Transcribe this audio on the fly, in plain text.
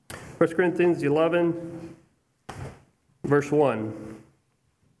1 Corinthians 11, verse 1.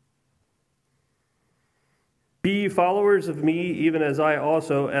 Be ye followers of me, even as I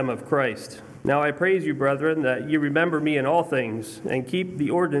also am of Christ. Now I praise you, brethren, that ye remember me in all things, and keep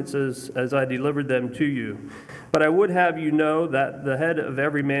the ordinances as I delivered them to you. But I would have you know that the head of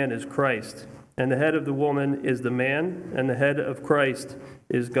every man is Christ, and the head of the woman is the man, and the head of Christ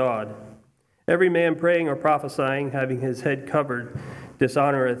is God. Every man praying or prophesying, having his head covered,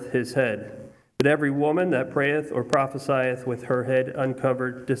 dishonoreth his head. But every woman that prayeth or prophesieth with her head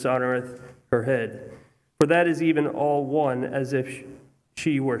uncovered dishonoreth her head. For that is even all one, as if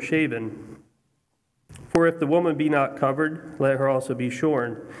she were shaven. For if the woman be not covered, let her also be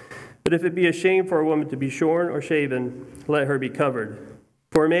shorn. But if it be a shame for a woman to be shorn or shaven, let her be covered.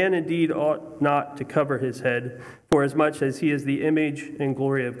 For a man indeed ought not to cover his head, forasmuch as he is the image and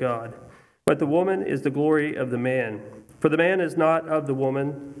glory of God. But the woman is the glory of the man. For the man is not of the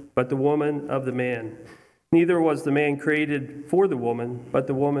woman, but the woman of the man. Neither was the man created for the woman, but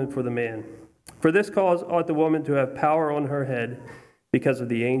the woman for the man. For this cause ought the woman to have power on her head because of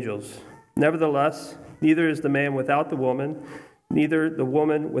the angels. Nevertheless, neither is the man without the woman, neither the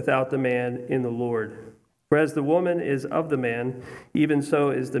woman without the man in the Lord. For as the woman is of the man, even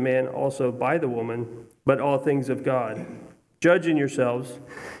so is the man also by the woman, but all things of God. Judge in yourselves,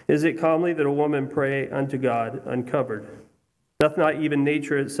 is it comely that a woman pray unto God uncovered? Doth not even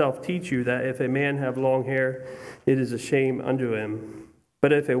nature itself teach you that if a man have long hair, it is a shame unto him?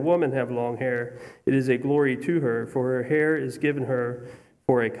 But if a woman have long hair, it is a glory to her, for her hair is given her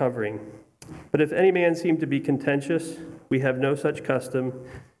for a covering. But if any man seem to be contentious, we have no such custom,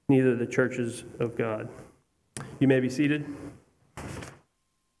 neither the churches of God. You may be seated.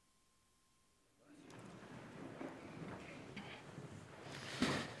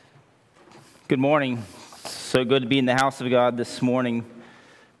 Good morning. So good to be in the house of God this morning.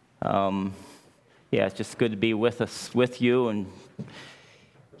 It's just good to be with you, and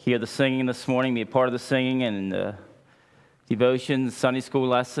hear the singing this morning, be a part of the singing and the devotion, Sunday school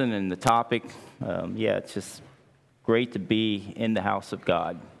lesson, and the topic. It's just great to be in the house of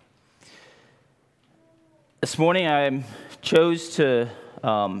God. This morning I chose to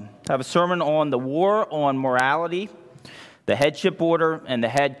have a sermon on the war on morality, the headship order, and the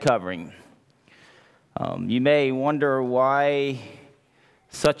head covering. You may wonder why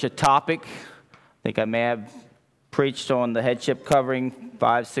such a topic. I think I may have preached on the headship covering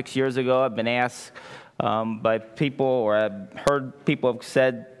 5-6 years ago. I've been asked by people, or I've heard people have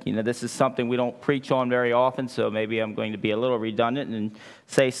said, this is something we don't preach on very often, so maybe I'm going to be a little redundant and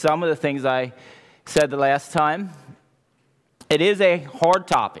say some of the things I said the last time. It is a hard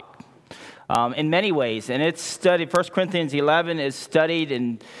topic in many ways, and it's studied. 1 Corinthians 11 is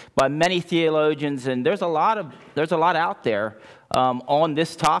studied by many theologians, and there's a lot out there on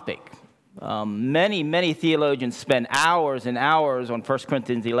this topic. Many theologians spend hours and hours on 1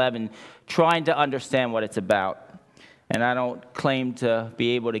 Corinthians 11 trying to understand what it's about. And I don't claim to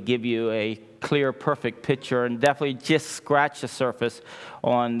be able to give you a clear, perfect picture, and definitely just scratch the surface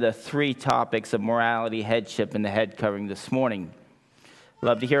on the three topics of morality, headship, and the head covering this morning.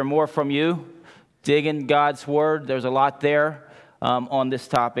 Love to hear more from you. Dig in God's Word. There's a lot there on this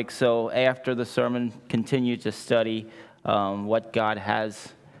topic. So after the sermon, continue to study what God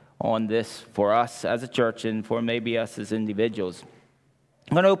has on this for us as a church and for maybe us as individuals.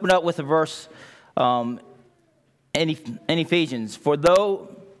 I'm going to open up with a verse in Ephesians.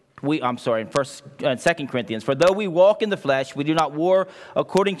 In 2 Corinthians. For though we walk in the flesh, we do not war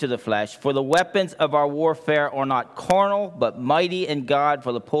according to the flesh. For the weapons of our warfare are not carnal, but mighty in God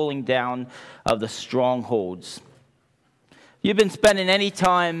for the pulling down of the strongholds. You've been spending any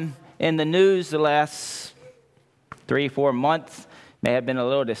time in the news the last 3-4 months, may have been a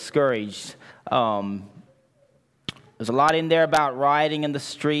little discouraged. There's a lot in there about rioting in the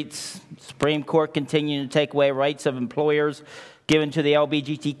streets, Supreme Court continuing to take away rights of employers given to the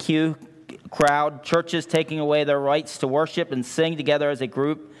LGBTQ crowd, churches taking away their rights to worship and sing together as a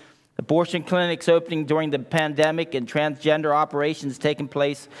group, abortion clinics opening during the pandemic, and transgender operations taking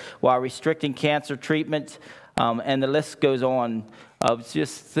place while restricting cancer treatment, and the list goes on of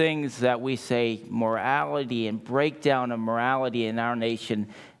just things that we say morality and breakdown of morality in our nation.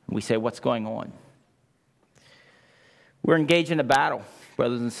 We say, what's going on? We're engaged in a battle,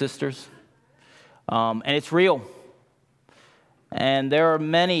 brothers and sisters, and it's real. And there are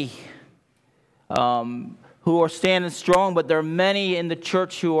many who are standing strong, but there are many in the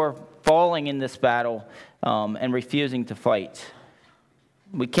church who are falling in this battle and refusing to fight.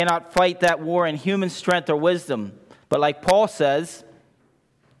 We cannot fight that war in human strength or wisdom, but like Paul says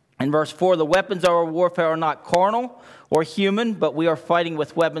in verse 4, the weapons of our warfare are not carnal or human, but we are fighting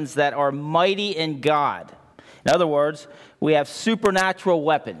with weapons that are mighty in God. In other words, we have supernatural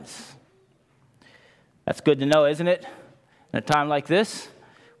weapons. That's good to know, isn't it? In a time like this,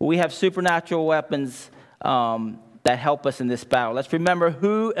 we have supernatural weapons that help us in this battle. Let's remember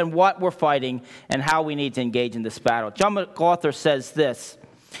who and what we're fighting and how we need to engage in this battle. John MacArthur says this: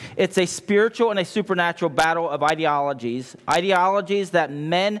 it's a spiritual and a supernatural battle of ideologies that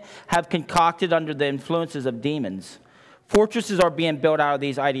men have concocted under the influences of demons. Fortresses are being built out of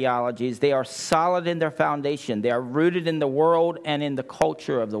these ideologies. They are solid in their foundation. They are rooted in the world and in the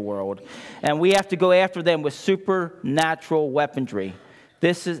culture of the world. And we have to go after them with supernatural weaponry.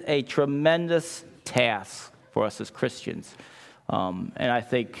 This is a tremendous task for us as Christians. And I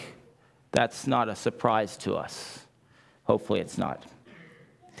think that's not a surprise to us. Hopefully it's not.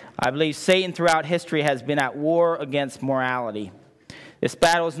 I believe Satan throughout history has been at war against morality. This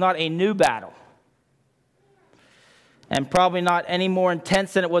battle is not a new battle, and probably not any more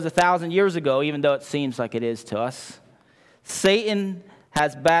intense than it was 1,000 years ago, even though it seems like it is to us. Satan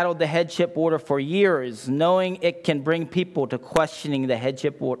has battled the headship order for years, knowing it can bring people to questioning the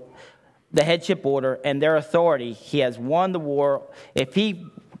headship order and their authority. He has won the war. If he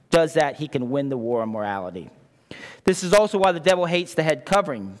does that, he can win the war on morality. This is also why the devil hates the head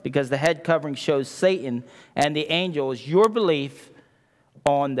covering, because the head covering shows Satan and the angels your belief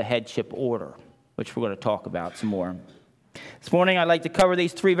on the headship order, which we're going to talk about some more. This morning, I'd like to cover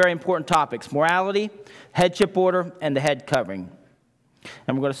these three very important topics: morality, headship order, and the head covering.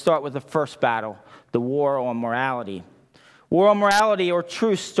 And we're going to start with the first battle, the war on morality. War on morality, or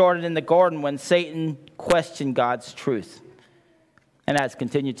truth, started in the garden when Satan questioned God's truth. And that's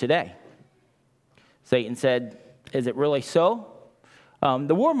continued today. Satan said, is it really so?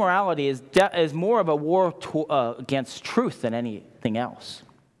 The war on morality is more of a war against truth than anything else.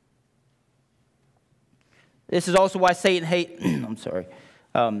 This is also why Satan hates,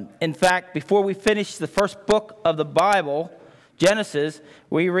 in fact, before we finish the first book of the Bible, Genesis,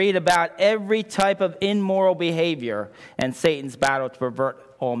 we read about every type of immoral behavior and Satan's battle to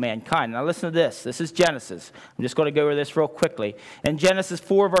pervert all mankind. Now listen to this. This is Genesis. I'm just going to go over this real quickly. In Genesis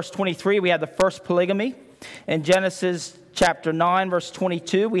 4, verse 23, we have the first polygamy. In Genesis chapter 9, verse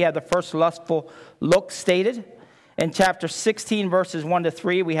 22, we have the first lustful look stated. In chapter 16, verses 1 to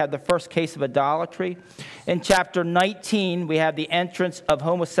 3, we have the first case of idolatry. In chapter 19, we have the entrance of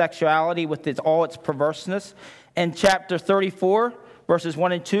homosexuality with all its perverseness. In chapter 34, verses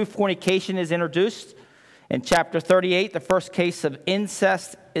 1 and 2, fornication is introduced. In chapter 38, the first case of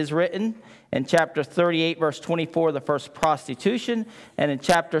incest is written. In chapter 38, verse 24, the first prostitution. And in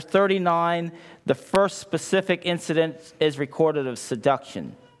chapter 39, the first specific incident is recorded of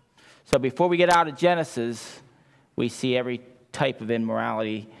seduction. So before we get out of Genesis, we see every type of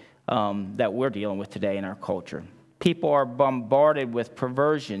immorality that we're dealing with today in our culture. People are bombarded with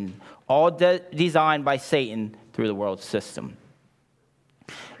perversion, all designed by Satan through the world system.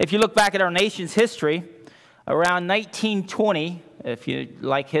 If you look back at our nation's history, around 1920, if you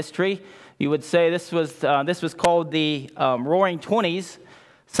like history, you would say this was called the Roaring Twenties.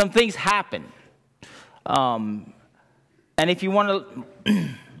 Some things happened. And if you want to...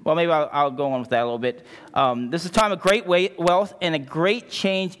 Well, maybe I'll go on with that a little bit. This is a time of great wealth and a great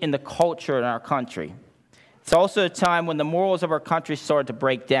change in the culture in our country. It's also a time when the morals of our country started to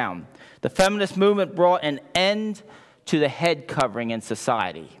break down. The feminist movement brought an end to the head covering in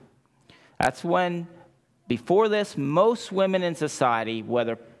society. That's when, before this, most women in society,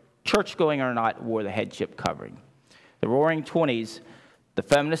 whether church-going or not, wore the headship covering. The Roaring Twenties, the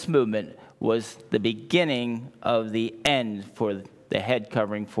feminist movement, was the beginning of the end for the head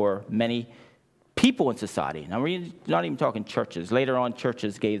covering for many people in society. Now, we're not even talking churches. Later on,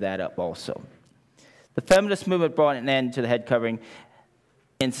 churches gave that up also. The feminist movement brought an end to the head covering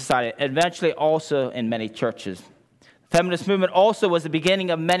in society, eventually also in many churches. The feminist movement also was the beginning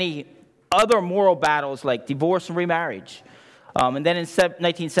of many other moral battles like divorce and remarriage. And then in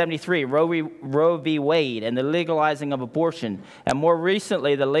 1973, Roe v. Wade and the legalizing of abortion, and more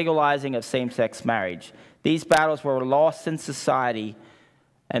recently, the legalizing of same-sex marriage. These battles were lost in society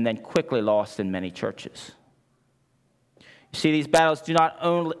and then quickly lost in many churches. You see, these battles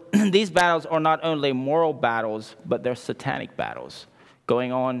are not only moral battles, but they're satanic battles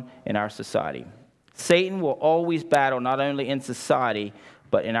going on in our society. Satan will always battle not only in society,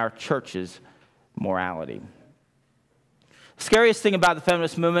 but in our churches' morality. The scariest thing about the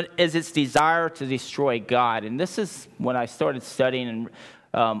feminist movement is its desire to destroy God. And this is when I started studying and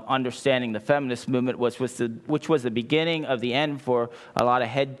understanding the feminist movement, which was the beginning of the end for a lot of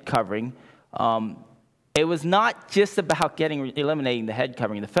head covering. It was not just about eliminating the head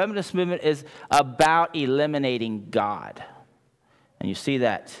covering. The feminist movement is about eliminating God. And you see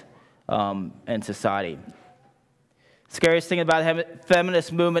that in society. Scariest thing about the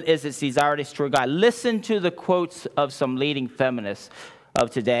feminist movement is its desire to destroy God. Listen to the quotes of some leading feminists of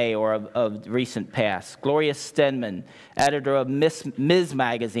today or of recent past. Gloria Steinem, editor of Ms.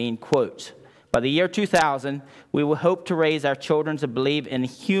 Magazine, quote, "By the year 2000, we will hope to raise our children to believe in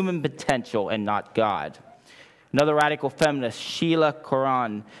human potential and not God." Another radical feminist, Sheila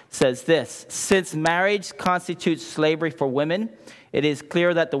Koran, says this: "Since marriage constitutes slavery for women, it is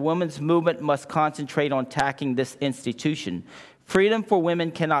clear that the women's movement must concentrate on attacking this institution. Freedom for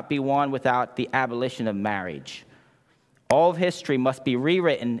women cannot be won without the abolition of marriage. All of history must be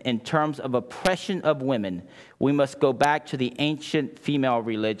rewritten in terms of oppression of women. We must go back to the ancient female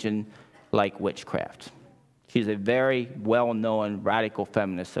religion like witchcraft." She's a very well-known radical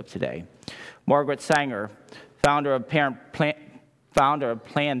feminist of today. Margaret Sanger, founder of Planned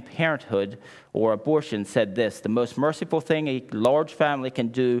Parenthood or abortion, said this: "The most merciful thing a large family can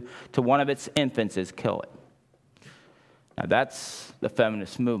do to one of its infants is kill it." Now that's the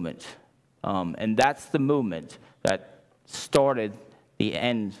feminist movement. And that's the movement that started the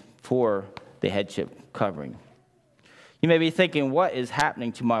end for the headship covering. You may be thinking, what is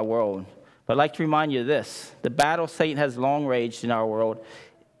happening to my world? But I'd like to remind you of this. The battle Satan has long raged in our world,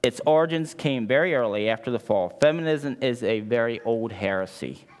 its origins came very early after the fall. Feminism is a very old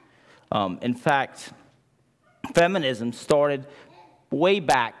heresy. In fact, feminism started way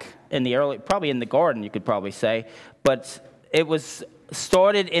back in the early, probably in the garden, you could probably say, but it was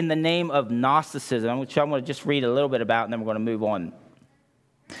started in the name of Gnosticism, which I'm going to just read a little bit about, and then we're going to move on.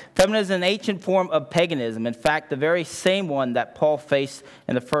 Feminism is an ancient form of paganism. In fact, the very same one that Paul faced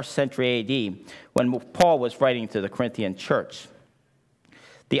in the 1st century AD when Paul was writing to the Corinthian church.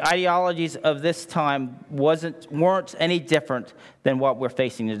 The ideologies of this time weren't any different than what we're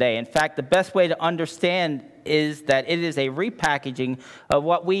facing today. In fact, the best way to understand is that it is a repackaging of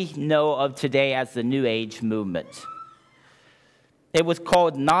what we know of today as the New Age movement. It was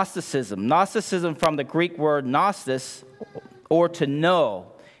called Gnosticism. Gnosticism from the Greek word gnostis, or to know.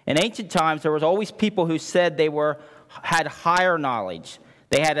 In ancient times, there was always people who said they had higher knowledge.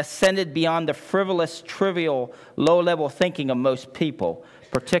 They had ascended beyond the frivolous, trivial, low-level thinking of most people,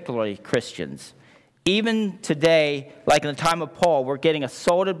 particularly Christians. Even today, like in the time of Paul, we're getting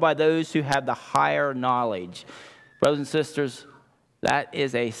assaulted by those who have the higher knowledge. Brothers and sisters, that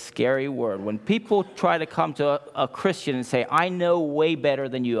is a scary word. When people try to come to a Christian and say, "I know way better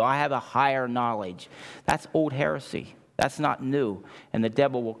than you, I have a higher knowledge," that's old heresy. That's not new. And the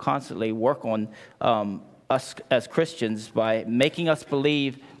devil will constantly work on us as Christians by making us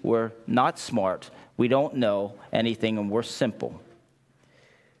believe we're not smart, we don't know anything, and we're simple.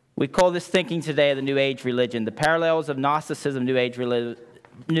 We call this thinking today the New Age religion. The parallels of Gnosticism, New Age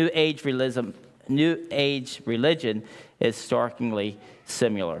religion is starkly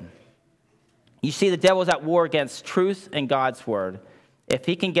similar. You see, the devil's at war against truth and God's word. If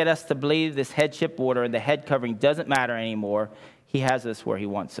he can get us to believe this headship order and the head covering doesn't matter anymore, he has us where he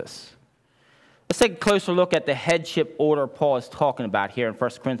wants us. Let's take a closer look at the headship order Paul is talking about here in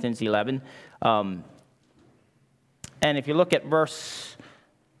 1 Corinthians 11. And if you look at verse,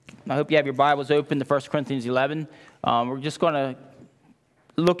 I hope you have your Bibles open to 1 Corinthians 11. We're just going to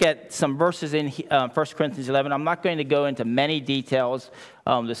look at some verses in 1 Corinthians 11. I'm not going to go into many details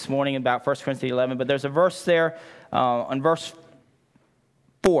this morning about 1 Corinthians 11, but there's a verse there on verse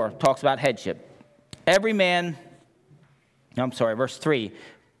 4 talks about headship. Verse 3.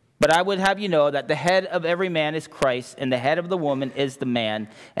 "But I would have you know that the head of every man is Christ, and the head of the woman is the man,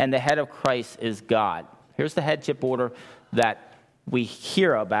 and the head of Christ is God." Here's the headship order that we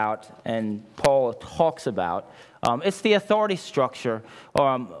hear about and Paul talks about. It's the authority structure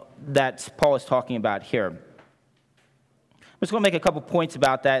that Paul is talking about here. I'm just going to make a couple points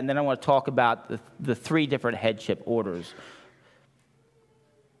about that, and then I want to talk about the three different headship orders.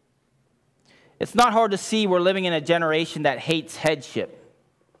 It's not hard to see we're living in a generation that hates headship.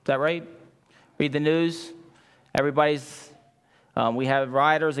 Is that right? Read the news. We have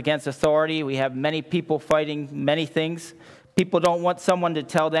rioters against authority. We have many people fighting many things. People don't want someone to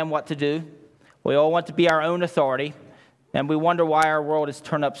tell them what to do. We all want to be our own authority. And we wonder why our world is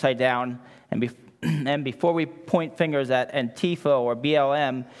turned upside down. And before we point fingers at Antifa or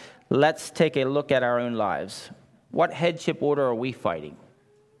BLM, let's take a look at our own lives. What headship order are we fighting?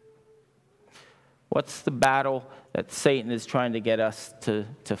 What's the battle that Satan is trying to get us to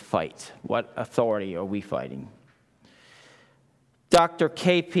fight? What authority are we fighting? Dr.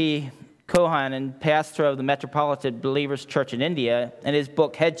 K.P. Kohanan, pastor of the Metropolitan Believers Church in India, in his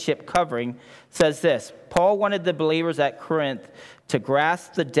book Headship Covering, says this: Paul wanted the believers at Corinth to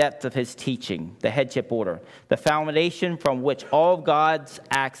grasp the depth of his teaching, the headship order, the foundation from which all of God's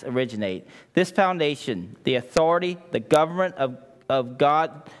acts originate. This foundation, the authority, the government of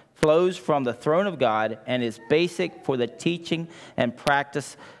God, flows from the throne of God and is basic for the teaching and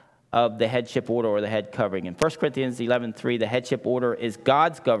practice of the headship order or the head covering. In 1 Corinthians 11:3, the headship order is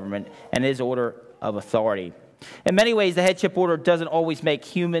God's government and his order of authority. In many ways, the headship order doesn't always make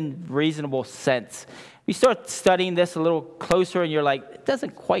human reasonable sense. You start studying this a little closer and you're like, it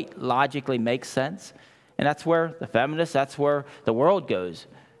doesn't quite logically make sense. And that's where the feminists, that's where the world goes.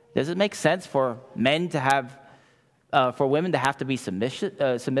 Does it make sense for men to have, for women to have to be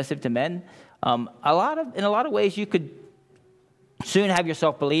submissive to men? In a lot of ways, you could soon have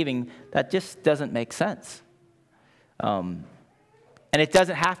yourself believing that just doesn't make sense. And it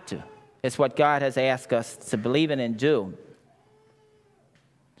doesn't have to. It's what God has asked us to believe in and do.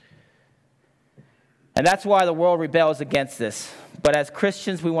 And that's why the world rebels against this. But as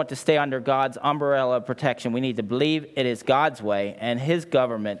Christians, we want to stay under God's umbrella of protection. We need to believe it is God's way and his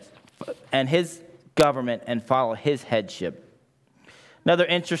government and follow his headship. Another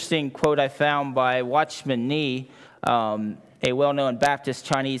interesting quote I found by Watchman Nee, a well-known Baptist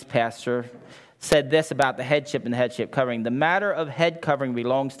Chinese pastor, said this about the headship and the headship covering: the matter of head covering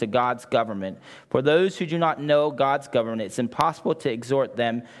belongs to God's government. For those who do not know God's government, it's impossible to exhort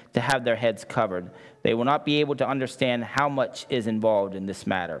them to have their heads covered. They will not be able to understand how much is involved in this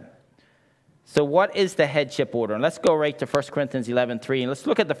matter. So what is the headship order? And let's go right to 1 Corinthians 11:3, and let's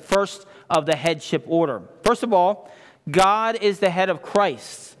look at the first of the headship order. First of all, God is the head of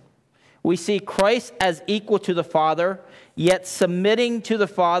Christ. We see Christ as equal to the Father, yet submitting to the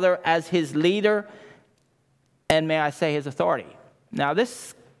Father as his leader and, may I say, his authority. Now,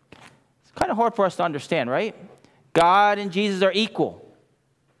 this is kind of hard for us to understand, right? God and Jesus are equal.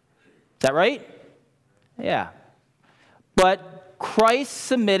 Is that right? Yeah. But Christ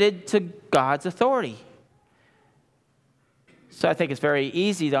submitted to God's authority. So I think it's very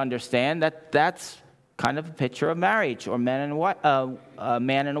easy to understand that that's kind of a picture of marriage, or a man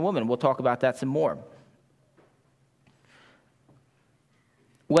and a woman. We'll talk about that some more.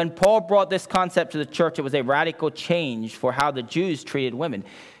 When Paul brought this concept to the church, it was a radical change for how the Jews treated women.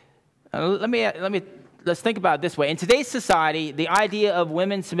 Let's think about it this way. In today's society, the idea of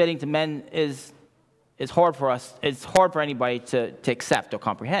women submitting to men is hard for us. It's hard for anybody to accept or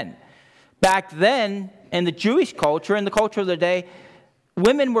comprehend. Back then, in the Jewish culture, in the culture of the day,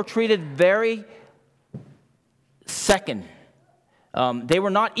 women were treated very second. They were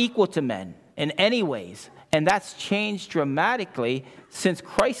not equal to men in any ways. And that's changed dramatically since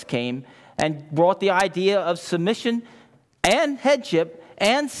Christ came and brought the idea of submission and headship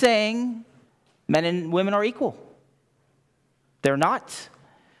and saying men and women are equal. They're not.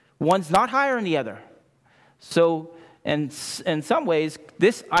 One's not higher than the other. So in some ways,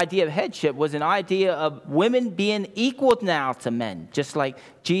 this idea of headship was an idea of women being equal now to men, just like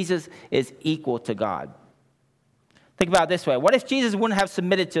Jesus is equal to God. Think about it this way. What if Jesus wouldn't have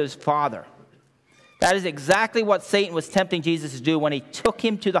submitted to his Father? That is exactly what Satan was tempting Jesus to do when he took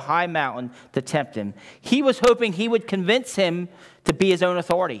him to the high mountain to tempt him. He was hoping he would convince him to be his own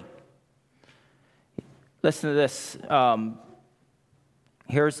authority. Listen to this.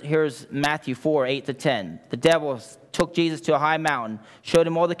 Here's Matthew 4:8-10. The devil took Jesus to a high mountain, showed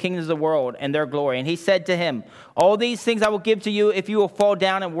him all the kingdoms of the world and their glory. And he said to him, "All these things I will give to you if you will fall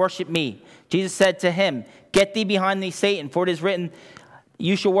down and worship me." Jesus said to him, "Get thee behind thee, Satan, for it is written,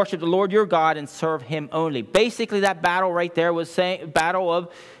 you shall worship the Lord your God and serve him only." Basically, that battle right there was saying, battle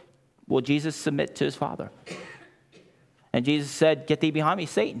of, will Jesus submit to his Father? And Jesus said, "Get thee behind me,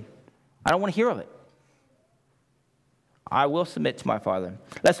 Satan. I don't want to hear of it. I will submit to my Father."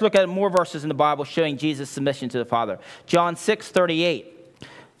 Let's look at more verses in the Bible showing Jesus' submission to the Father. John 6:38.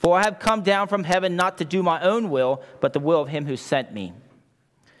 "For I have come down from heaven not to do my own will, but the will of him who sent me."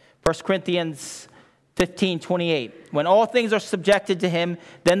 1 Corinthians 15:28. "When all things are subjected to him,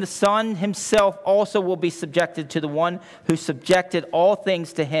 then the Son himself also will be subjected to the one who subjected all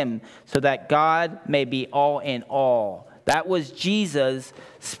things to him, so that God may be all in all." That was Jesus,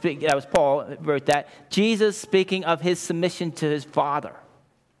 that was Paul wrote that. Jesus speaking of his submission to his Father.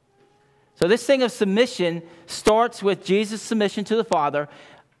 So this thing of submission starts with Jesus' submission to the Father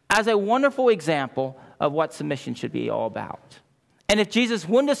as a wonderful example of what submission should be all about. And if Jesus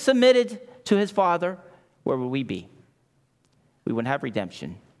wouldn't have submitted to his Father, where would we be? We wouldn't have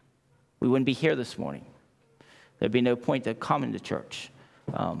redemption. We wouldn't be here this morning. There'd be no point to coming to church.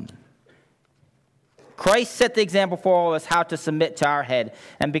 Christ set the example for all of us how to submit to our head.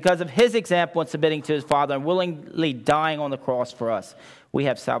 And because of his example in submitting to his Father and willingly dying on the cross for us, we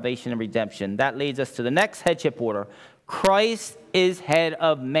have salvation and redemption. That leads us to the next headship order. Christ is head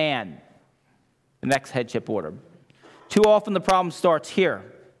of man. The next headship order. Too often the problem starts here.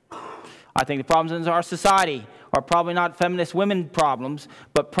 I think the problems in our society are probably not feminist women problems,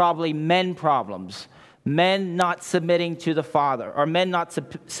 but probably men problems. Men not submitting to the Father, or men not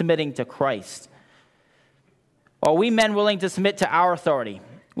submitting to Christ. Are we men willing to submit to our authority?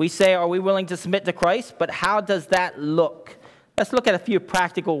 We say, are we willing to submit to Christ? But how does that look? Let's look at a few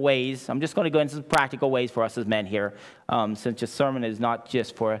practical ways. I'm just going to go into some practical ways for us as men here, since this sermon is not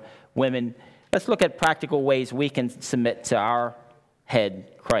just for women. Let's look at practical ways we can submit to our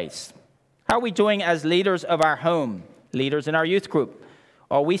head, Christ. How are we doing as leaders of our home, leaders in our youth group?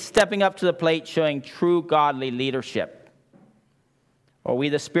 Are we stepping up to the plate, showing true godly leadership? Are we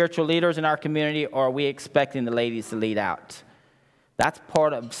the spiritual leaders in our community, or are we expecting the ladies to lead out? That's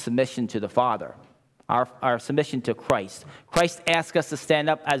part of submission to the Father, our submission to Christ. Christ asks us to stand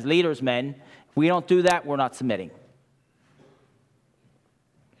up as leaders, men. If we don't do that, we're not submitting.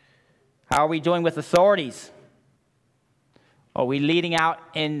 How are we doing with authorities? Are we leading out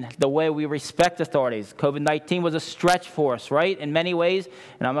in the way we respect authorities? COVID-19 was a stretch for us, right, in many ways.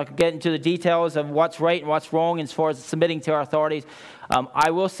 And I'm not going to get into the details of what's right and what's wrong as far as submitting to our authorities.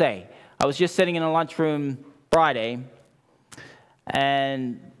 I will say, I was just sitting in a lunchroom Friday,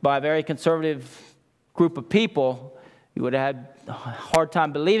 and by a very conservative group of people, you would have had a hard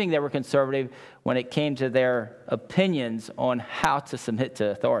time believing they were conservative when it came to their opinions on how to submit to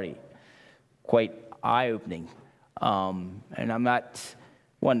authority. Quite eye-opening. And I'm not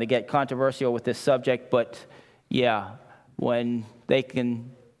one to get controversial with this subject, but yeah, when they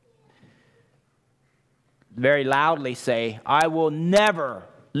can very loudly say, I will never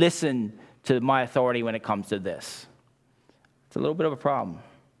listen to my authority when it comes to this. It's a little bit of a problem.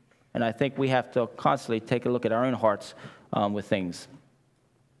 And I think we have to constantly take a look at our own hearts with things.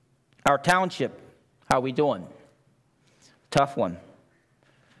 Our township, how are we doing? Tough one.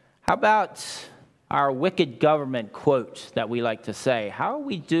 How about our wicked government quote that we like to say? How do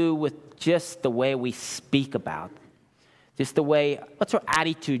we do with just the way we speak about? Just the way, what's our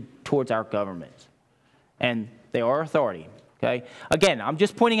attitude towards our government? And they are authority, okay? Again, I'm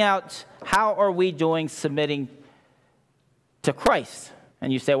just pointing out, how are we doing submitting to Christ?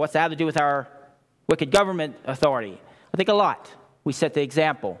 And you say, what's that have to do with our wicked government authority? I think a lot. We set the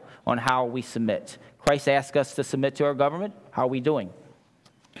example on how we submit. Christ asked us to submit to our government. How are we doing?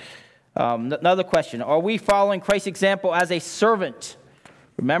 Another question. Are we following Christ's example as a servant?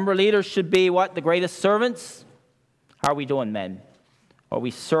 Remember, leaders should be what? The greatest servants? How are we doing, men? Are we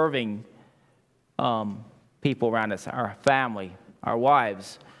serving people around us, our family, our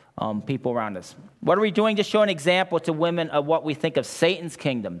wives, people around us? What are we doing to show an example to women of what we think of Satan's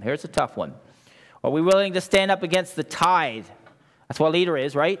kingdom? Here's a tough one. Are we willing to stand up against the tide? That's what a leader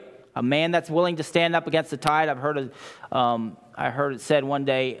is, right? A man that's willing to stand up against the tide. I heard it said one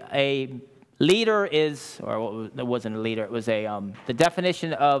day, a leader is, or it wasn't a leader, it was the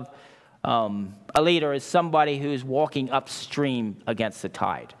definition of a leader is somebody who's walking upstream against the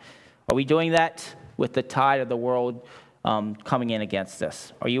tide. Are we doing that with the tide of the world coming in against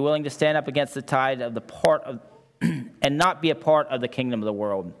us? Are you willing to stand up against the tide of the part of, and not be a part of the kingdom of the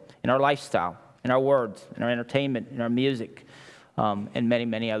world, in our lifestyle, in our words, in our entertainment, in our music, and many,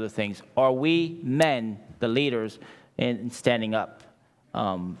 many other things? Are we men, the leaders, in standing up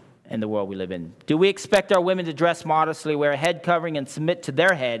in the world we live in? Do we expect our women to dress modestly, wear a head covering, and submit to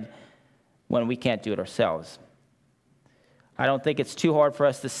their head when we can't do it ourselves? I don't think it's too hard for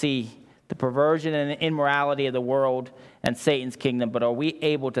us to see the perversion and immorality of the world and Satan's kingdom, but are we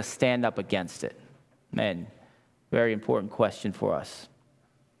able to stand up against it? Men, very important question for us.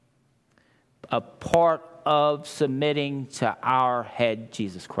 A part of submitting to our head,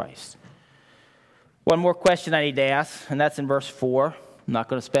 Jesus Christ. One more question I need to ask, and that's in verse 4. I'm not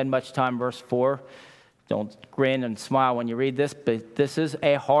going to spend much time in verse 4. Don't grin and smile when you read this, but this is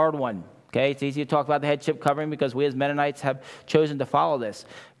a hard one. Okay, it's easy to talk about the headship covering because we as Mennonites have chosen to follow this.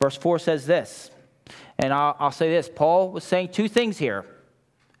 Verse 4 says this, and I'll say this. Paul was saying two things here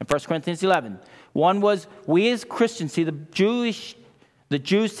in 1 Corinthians 11. One was, we as Christians, see the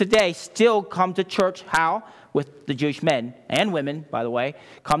Jews today still come to church. How? With the Jewish men and women, by the way,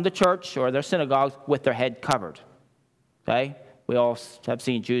 come to church or their synagogues with their head covered. Okay? We all have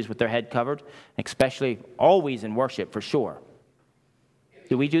seen Jews with their head covered, especially always in worship for sure.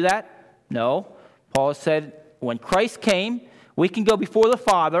 Do we do that? No. Paul said, when Christ came, we can go before the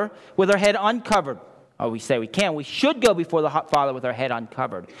Father with our head uncovered. we say we can. We should go before the Father with our head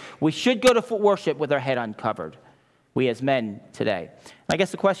uncovered. We should go to worship with our head uncovered. We as men today. I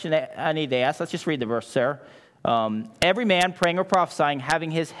guess the question that I need to ask, let's just read the verse, sir. Every man praying or prophesying,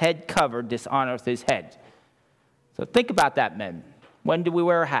 having his head covered, dishonoreth his head. So think about that, men. When do we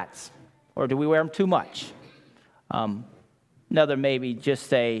wear hats? Or do we wear them too much? Another maybe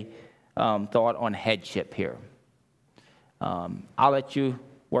just a thought on headship here. I'll let you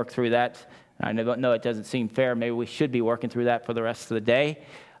work through that. I know it doesn't seem fair. Maybe we should be working through that for the rest of the day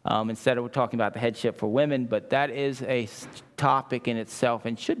instead of talking about the headship for women. But that is a topic in itself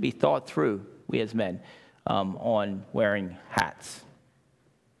and should be thought through, we as men, on wearing hats.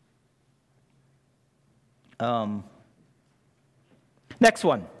 Next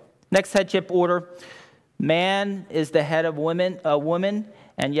one. Next headship order. Man is the head of a woman.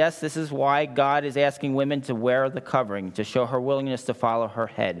 And yes, this is why God is asking women to wear the covering, to show her willingness to follow her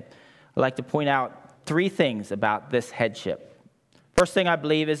head. I'd like to point out 3 things about this headship. First thing I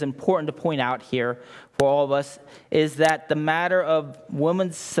believe is important to point out here for all of us is that the matter of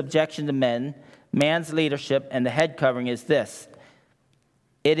woman's subjection to men, man's leadership, and the head covering is this.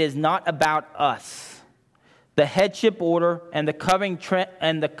 It is not about us. The headship order and the covering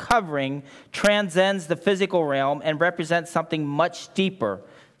transcends the physical realm and represents something much deeper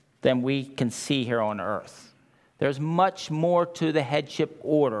than we can see here on earth. There's much more to the headship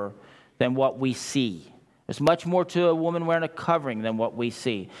order than what we see. There's much more to a woman wearing a covering than what we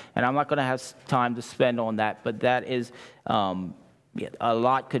see. And I'm not going to have time to spend on that, but that is, a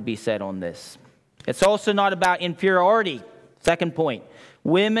lot could be said on this. It's also not about inferiority. Second point.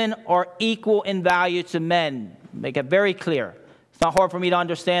 Women are equal in value to men. Make it very clear. It's not hard for me to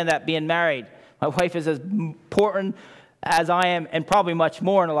understand that being married. My wife is as important as I am, and probably much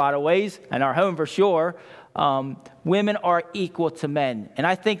more in a lot of ways, and our home for sure. Women are equal to men. And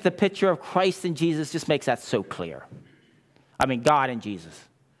I think the picture of Christ and Jesus just makes that so clear. I mean, God and Jesus.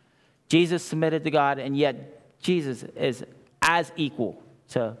 Jesus submitted to God, and yet Jesus is as equal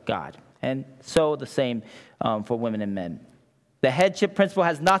to God. And so the same for women and men. The headship principle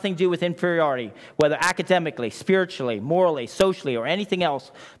has nothing to do with inferiority, whether academically, spiritually, morally, socially, or anything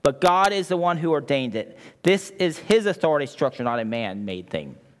else, but God is the one who ordained it. This is his authority structure, not a man-made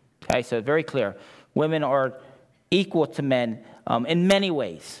thing. Okay, so very clear. Women are equal to men in many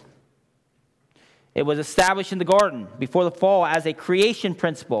ways. It was established in the garden before the fall as a creation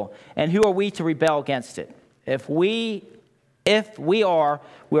principle, and who are we to rebel against it? If we are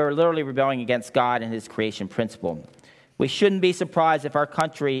literally rebelling against God and his creation principle. We shouldn't be surprised if our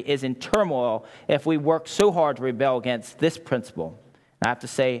country is in turmoil if we work so hard to rebel against this principle. And I have to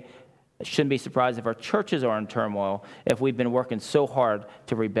say, I shouldn't be surprised if our churches are in turmoil if we've been working so hard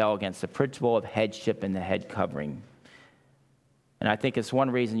to rebel against the principle of headship and the head covering. And I think it's one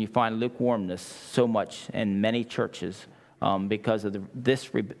reason you find lukewarmness so much in many churches because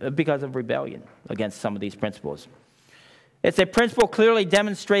of rebellion against some of these principles. It's a principle clearly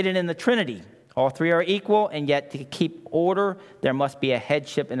demonstrated in the Trinity. All 3 are equal, and yet to keep order, there must be a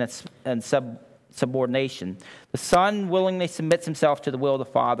headship and subordination. The Son willingly submits himself to the will of the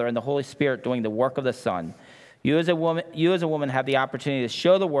Father, and the Holy Spirit doing the work of the Son. You as a woman have the opportunity to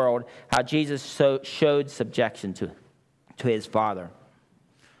show the world how Jesus showed subjection to his Father.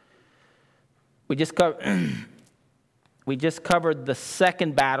 We just covered the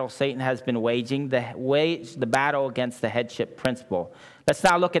second battle Satan has been waging, the battle against the headship principle. Let's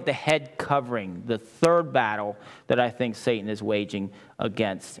now look at the head covering, the third battle that I think Satan is waging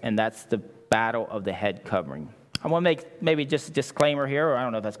against, and that's the battle of the head covering. I want to make maybe just a disclaimer here, or I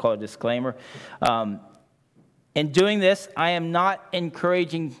don't know if that's called a disclaimer. In doing this, I am not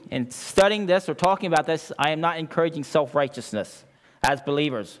encouraging, in studying this or talking about this, I am not encouraging self-righteousness as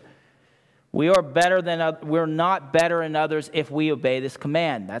believers. We're not better than others if we obey this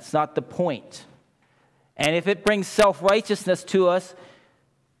command. That's not the point. And if it brings self-righteousness to us,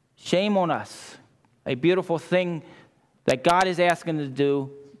 shame on us. A beautiful thing that God is asking us to do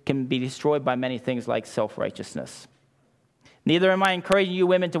can be destroyed by many things like self-righteousness. Neither am I encouraging you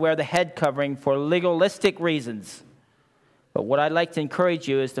women to wear the head covering for legalistic reasons. But what I'd like to encourage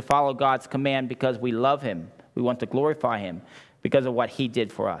you is to follow God's command because we love him. We want to glorify him because of what he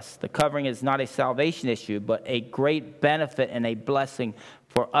did for us. The covering is not a salvation issue, but a great benefit and a blessing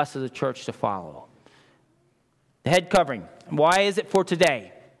for us as a church to follow. The head covering. Why is it for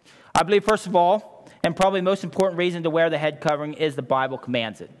today? I believe, first of all, and probably the most important reason to wear the head covering is the Bible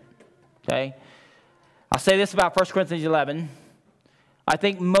commands it. Okay? I'll say this about 1 Corinthians 11. I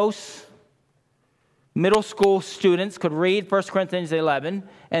think most middle school students could read 1 Corinthians 11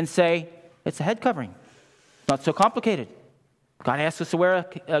 and say, it's a head covering. Not so complicated. God asks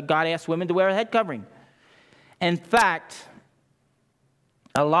women to wear a head covering. In fact,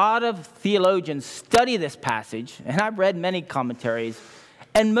 a lot of theologians study this passage, and I've read many commentaries,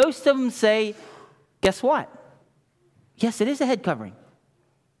 and most of them say, guess what? Yes, it is a head covering.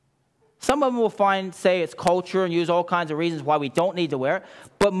 Some of them will say it's culture and use all kinds of reasons why we don't need to wear it,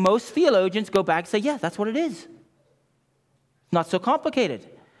 but most theologians go back and say, yeah, that's what it is. Not so complicated.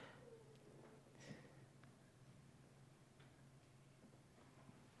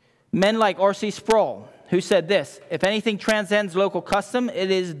 Men like R.C. Sproul, who said this, if anything transcends local custom,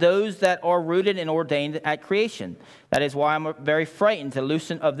 it is those that are rooted and ordained at creation. That is why I'm very frightened to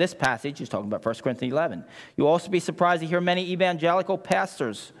loosen of this passage. He's talking about 1 Corinthians 11. You'll also be surprised to hear many evangelical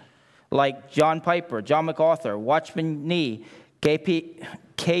pastors like John Piper, John MacArthur, Watchman Nee, K.P.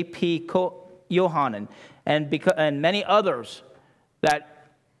 Yohanan, and many others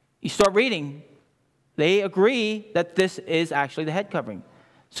that you start reading, they agree that this is actually the head covering.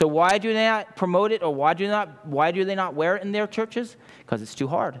 So why do they not promote it, or why do they not wear it in their churches? Because it's too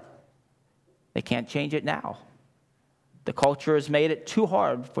hard. They can't change it now. The culture has made it too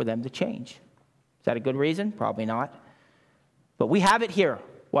hard for them to change. Is that a good reason? Probably not. But we have it here.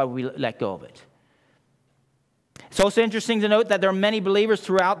 Why would we let go of it? It's also interesting to note that there are many believers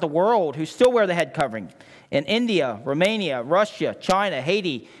throughout the world who still wear the head covering. In India, Romania, Russia, China,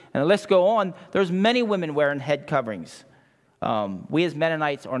 Haiti, and the list go on, there's many women wearing head coverings. We as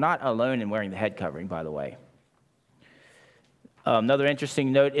Mennonites are not alone in wearing the head covering, by the way. Another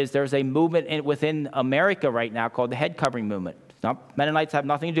interesting note is there's a movement within America right now called the head covering movement. Mennonites have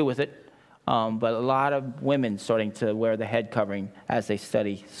nothing to do with it, but a lot of women starting to wear the head covering as they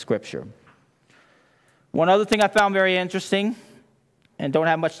study Scripture. One other thing I found very interesting, and don't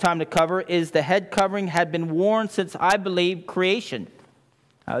have much time to cover, is the head covering had been worn since, I believe, creation.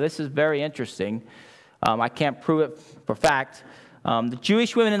 This is very interesting. I can't prove it for fact. The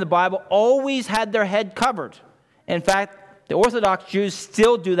Jewish women in the Bible always had their head covered. In fact, the Orthodox Jews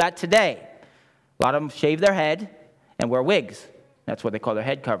still do that today. A lot of them shave their head and wear wigs. That's what they call their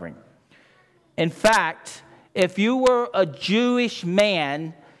head covering. In fact, if you were a Jewish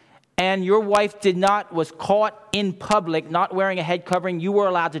man and your wife was caught in public not wearing a head covering, you were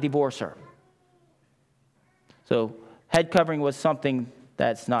allowed to divorce her. So head covering was something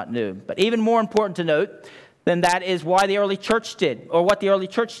that's not new. But even more important to note than that is why the early church did, or what the early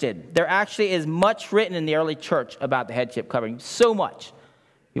church did. There actually is much written in the early church about the headship covering, so much.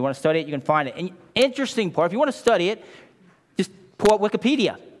 If you want to study it, you can find it. And interesting part, if you want to study it, just pull up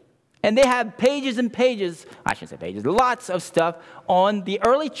Wikipedia. And they have pages and pages, I shouldn't say pages, lots of stuff on the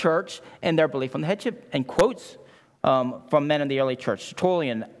early church and their belief on the headship, and quotes from men in the early church.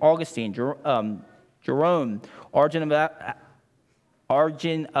 Tertullian, Augustine, Jerome,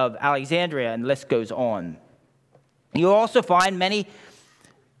 Origen of Alexandria, and the list goes on. You'll also find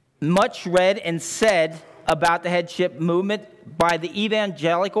much read and said about the headship movement by the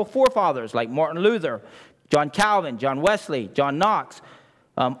evangelical forefathers like Martin Luther, John Calvin, John Wesley, John Knox.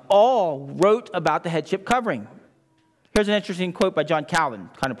 All wrote about the headship covering. Here's an interesting quote by John Calvin,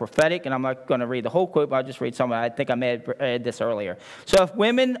 kind of prophetic, and I'm not going to read the whole quote, but I'll just read some. I think I may have read this earlier. So if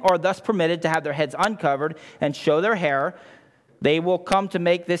women are thus permitted to have their heads uncovered and show their hair, they will come to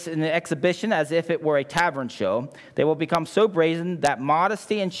make this an exhibition as if it were a tavern show. They will become so brazen that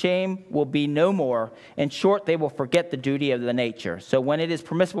modesty and shame will be no more. In short, they will forget the duty of the nature. So when it is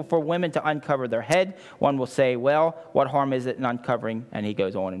permissible for women to uncover their head, one will say, well, what harm is it in uncovering? And he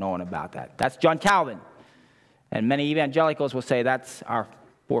goes on and on about that. That's John Calvin. And many evangelicals will say that's our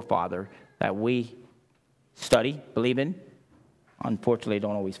forefather that we study, believe in, unfortunately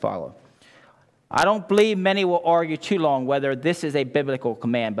don't always follow. I don't believe many will argue too long whether this is a biblical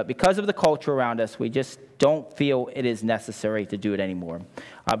command, but because of the culture around us, we just don't feel it is necessary to do it anymore.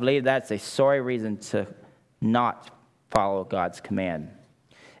 I believe that's a sorry reason to not follow God's command.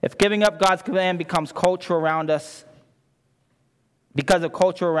 If giving up God's command becomes culture around us, because the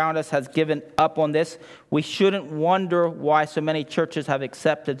culture around us has given up on this, we shouldn't wonder why so many churches have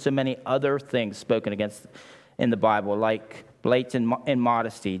accepted so many other things spoken against in the Bible, like blatant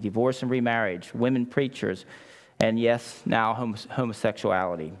immodesty, divorce and remarriage, women preachers, and yes, now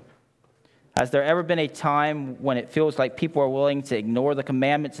homosexuality. Has there ever been a time when it feels like people are willing to ignore the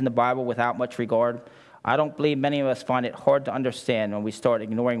commandments in the Bible without much regard? I don't believe many of us find it hard to understand when we start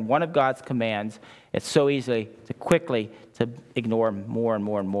ignoring one of God's commands. It's so easy to quickly to ignore more and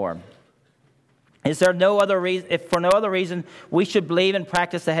more and more. Is there no other reason? If for no other reason, we should believe and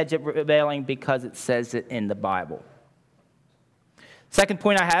practice the headship veiling because it says it in the Bible. Second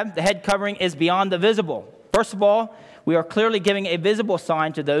point I have, the head covering is beyond the visible. First of all, We are clearly giving a visible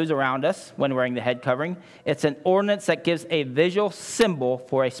sign to those around us when wearing the head covering. It's an ordinance that gives a visual symbol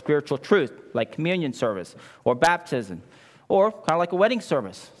for a spiritual truth, like communion service or baptism, or kind of like a wedding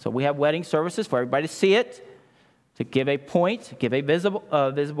service. So we have wedding services for everybody to see it, to give a point, give a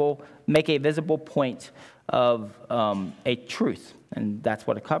make a visible point of a truth. And that's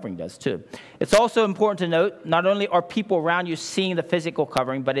what a covering does too. It's also important to note, not only are people around you seeing the physical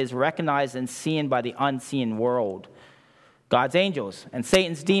covering, but it is recognized and seen by the unseen world. God's angels and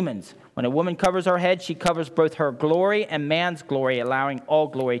Satan's demons. When a woman covers her head, she covers both her glory and man's glory, allowing all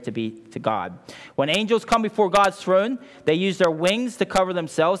glory to be to God. When angels come before God's throne, they use their wings to cover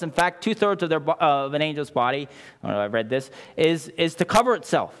themselves. In fact, 2/3 of an angel's body, I don't know, I read this, is to cover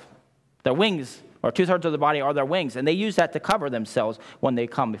itself. Their wings, or 2/3 of the body are their wings, and they use that to cover themselves when they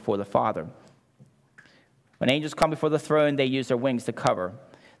come before the Father. When angels come before the throne, they use their wings to cover.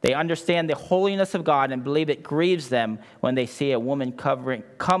 They understand the holiness of God and believe it grieves them when they see a woman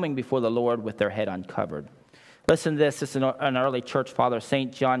coming before the Lord with their head uncovered. Listen to this. This is an early church father,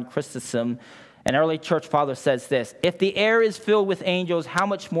 St. John Chrysostom. An early church father says this: "If the air is filled with angels, how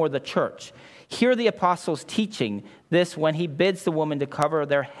much more the church? Hear the apostles teaching this when he bids the woman to cover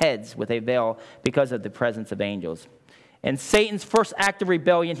their heads with a veil because of the presence of angels." In Satan's first act of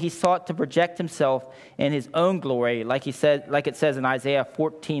rebellion, he sought to project himself in his own glory, like it says in Isaiah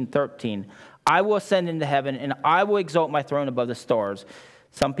 14:13. "I will ascend into heaven, and I will exalt my throne above the stars."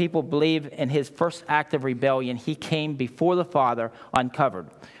 Some people believe in his first act of rebellion, he came before the Father uncovered.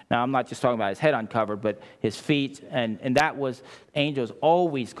 Now, I'm not just talking about his head uncovered, but his feet, and that was, angels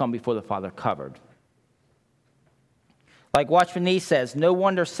always come before the Father covered. Like Watchman Nee says, no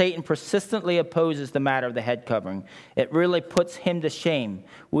wonder Satan persistently opposes the matter of the head covering. It really puts him to shame.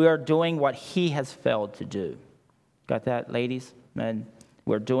 We are doing what he has failed to do. Got that, ladies? Men?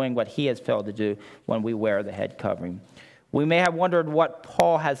 We're doing what he has failed to do when we wear the head covering. We may have wondered what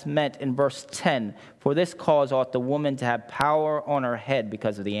Paul has meant in verse 10. "For this cause ought the woman to have power on her head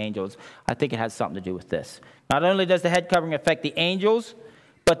because of the angels." I think it has something to do with this. Not only does the head covering affect the angels,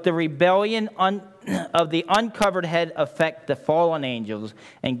 but the rebellion of the uncovered head affect the fallen angels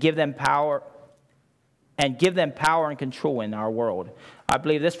and give them power and control in our world. I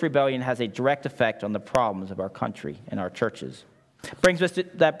believe this rebellion has a direct effect on the problems of our country and our churches.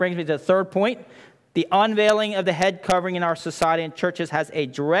 That brings me to the third point. The unveiling of the head covering in our society and churches has a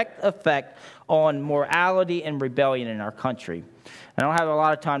direct effect on morality and rebellion in our country. I don't have a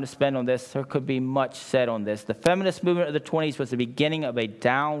lot of time to spend on this. There could be much said on this. The feminist movement of the 20s was the beginning of a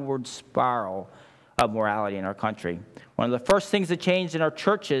downward spiral of morality in our country. One of the first things that changed in our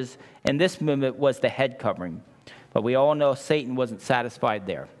churches in this movement was the head covering. But we all know Satan wasn't satisfied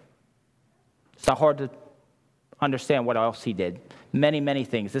there. It's not hard to understand what else he did. Many, many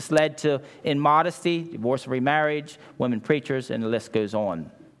things. This led to immodesty, divorce and remarriage, women preachers, and the list goes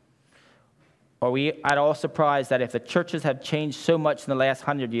on. Are we at all surprised that if the churches have changed so much in the last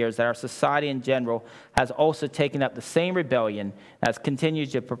 100 years, that our society in general has also taken up the same rebellion, has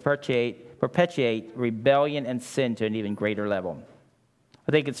continued to perpetuate rebellion and sin to an even greater level?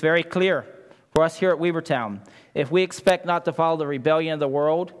 I think it's very clear for us here at Weavertown. If we expect not to follow the rebellion of the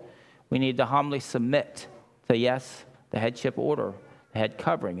world, we need to humbly submit to, yes, the headship order, the head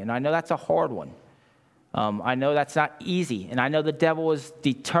covering. And I know that's a hard one. I know that's not easy, and I know the devil is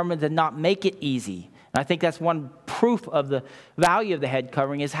determined to not make it easy. And I think that's one proof of the value of the head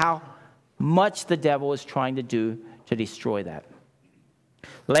covering is how much the devil is trying to do to destroy that.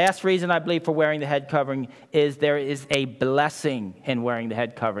 Last reason I believe for wearing the head covering is there is a blessing in wearing the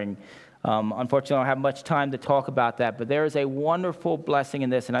head covering. Unfortunately, I don't have much time to talk about that, but there is a wonderful blessing in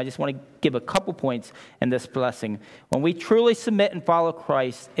this, and I just want to give a couple points in this blessing. When we truly submit and follow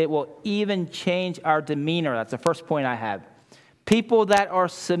Christ, it will even change our demeanor. That's the first point I have. People that are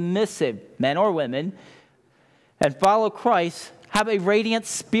submissive, men or women, and follow Christ have a radiant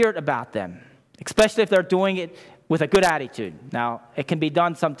spirit about them, especially if they're doing it with a good attitude. Now, it can be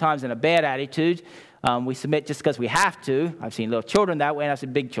done sometimes in a bad attitude. We submit just because we have to. I've seen little children that way, and I've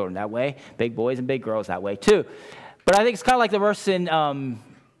seen big children that way, big boys and big girls that way too. But I think it's kind of like the verse in,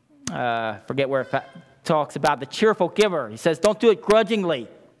 forget where it talks about the cheerful giver. He says, don't do it grudgingly.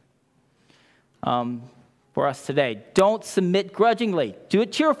 For us today, don't submit grudgingly. Do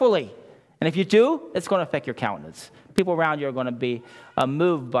it cheerfully. And if you do, it's going to affect your countenance. People around you are going to be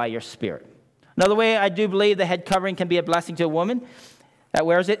moved by your spirit. Another way I do believe the head covering can be a blessing to a woman that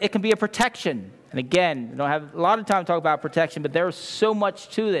wears it. It can be a protection. And again, we don't have a lot of time to talk about protection, but there is so much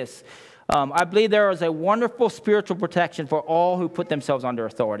to this. I believe there is a wonderful spiritual protection for all who put themselves under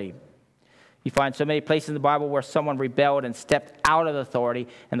authority. You find so many places in the Bible where someone rebelled and stepped out of authority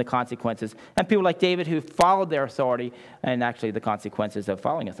and the consequences. And people like David who followed their authority and actually the consequences of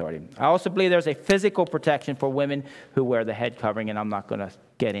following authority. I also believe there's a physical protection for women who wear the head covering, and I'm not going to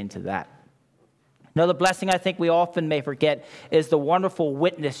get into that. Another blessing I think we often may forget is the wonderful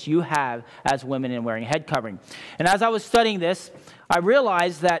witness you have as women in wearing a head covering. And as I was studying this, I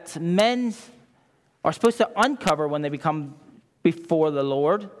realized that men are supposed to uncover when they become before the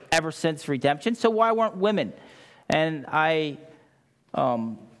Lord ever since redemption. So why weren't women? And I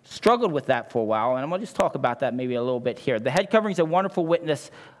struggled with that for a while, and I'm going to just talk about that maybe a little bit here. The head covering is a wonderful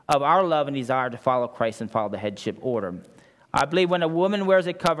witness of our love and desire to follow Christ and follow the headship order. I believe when a woman wears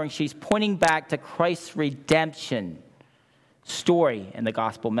a covering, she's pointing back to Christ's redemption story in the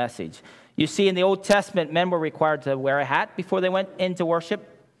gospel message. You see, in the Old Testament, men were required to wear a hat before they went into worship.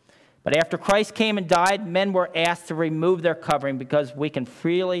 But after Christ came and died, men were asked to remove their covering because we can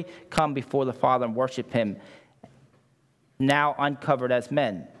freely come before the Father and worship him, now uncovered as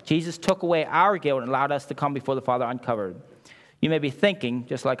men. Jesus took away our guilt and allowed us to come before the Father uncovered. You may be thinking,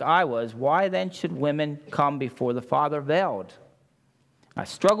 just like I was, why then should women come before the Father veiled? I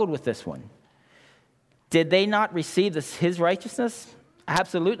struggled with this one. Did they not receive his righteousness?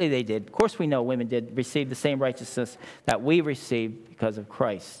 Absolutely they did. Of course we know women did receive the same righteousness that we received because of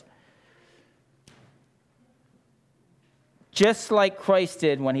Christ. Just like Christ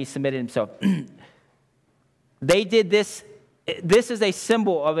did when he submitted himself. They did this. This is a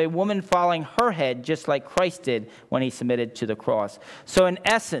symbol of a woman following her head, just like Christ did when he submitted to the cross. So in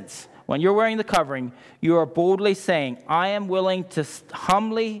essence, when you're wearing the covering, you are boldly saying, I am willing to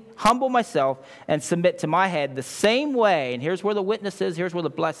humble myself and submit to my head the same way, and here's where the witness is, here's where the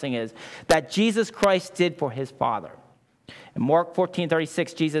blessing is, that Jesus Christ did for his Father. In Mark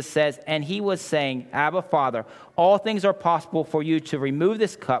 14:36, Jesus says, and he was saying, Abba, Father, all things are possible for you to remove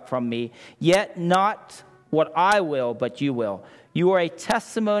this cup from me, yet not what I will, but you will. You are a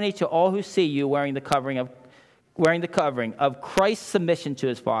testimony to all who see you wearing the covering of Christ's submission to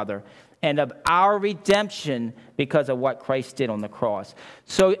his Father and of our redemption because of what Christ did on the cross.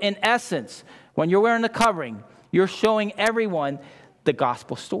 So in essence, when you're wearing the covering, you're showing everyone the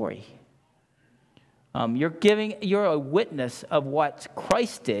gospel story. You're a witness of what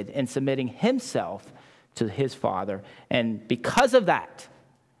Christ did in submitting himself to his Father. And because of that,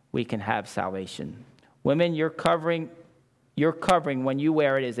 we can have salvation. Women, your covering when you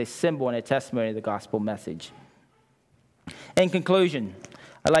wear it is a symbol and a testimony of the gospel message. In conclusion,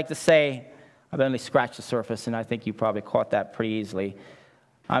 I'd like to say I've only scratched the surface, and I think you probably caught that pretty easily.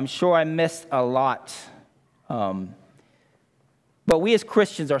 I'm sure I missed a lot. But we as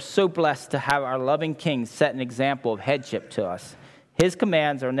Christians are so blessed to have our loving King set an example of headship to us. His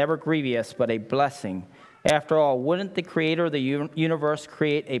commands are never grievous, but a blessing. After all, wouldn't the creator of the universe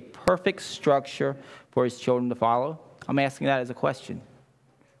create a perfect structure for his children to follow? I'm asking that as a question.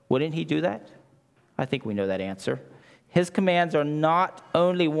 Wouldn't he do that? I think we know that answer. His commands are not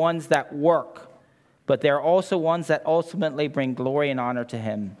only ones that work, but they're also ones that ultimately bring glory and honor to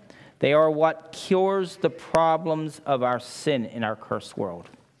him. They are what cures the problems of our sin in our cursed world.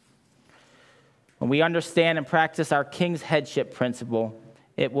 When we understand and practice our King's headship principle,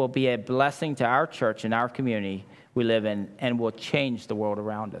 it will be a blessing to our church and our community we live in and will change the world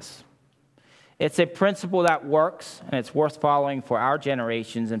around us. It's a principle that works, and it's worth following for our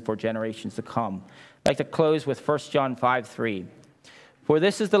generations and for generations to come. I'd like to close with 1 John 5:3. For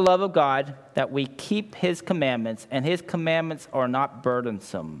this is the love of God, that we keep his commandments, and his commandments are not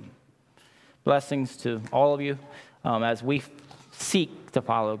burdensome. Blessings to all of you as we seek to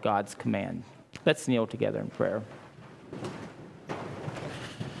follow God's command. Let's kneel together in prayer.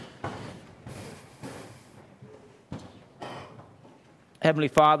 Heavenly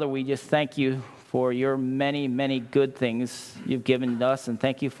Father, we just thank you for your many, many good things you've given us, and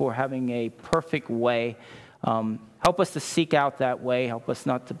thank you for having a perfect way. Help us to seek out that way. Help us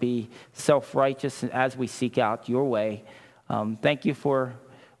not to be self-righteous as we seek out your way. Thank you for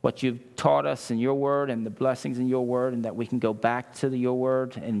what you've taught us in your word and the blessings in your word, and that we can go back to your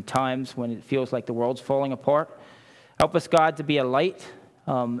word in times when it feels like the world's falling apart. Help us, God, to be a light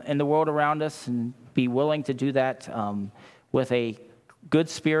in the world around us and be willing to do that with a good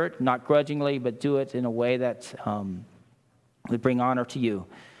spirit, not grudgingly, but do it in a way that would bring honor to you.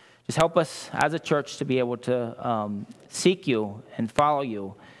 Just help us as a church to be able to seek you and follow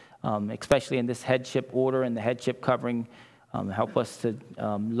you, especially in this headship order and the headship covering. Help us to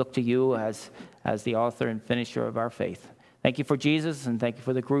look to you as the author and finisher of our faith. Thank you for Jesus, and thank you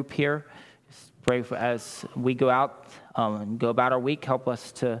for the group here. Just pray for as we go out and go about our week, help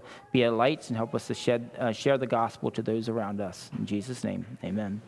us to be a light and help us to share the gospel to those around us. In Jesus' name, amen.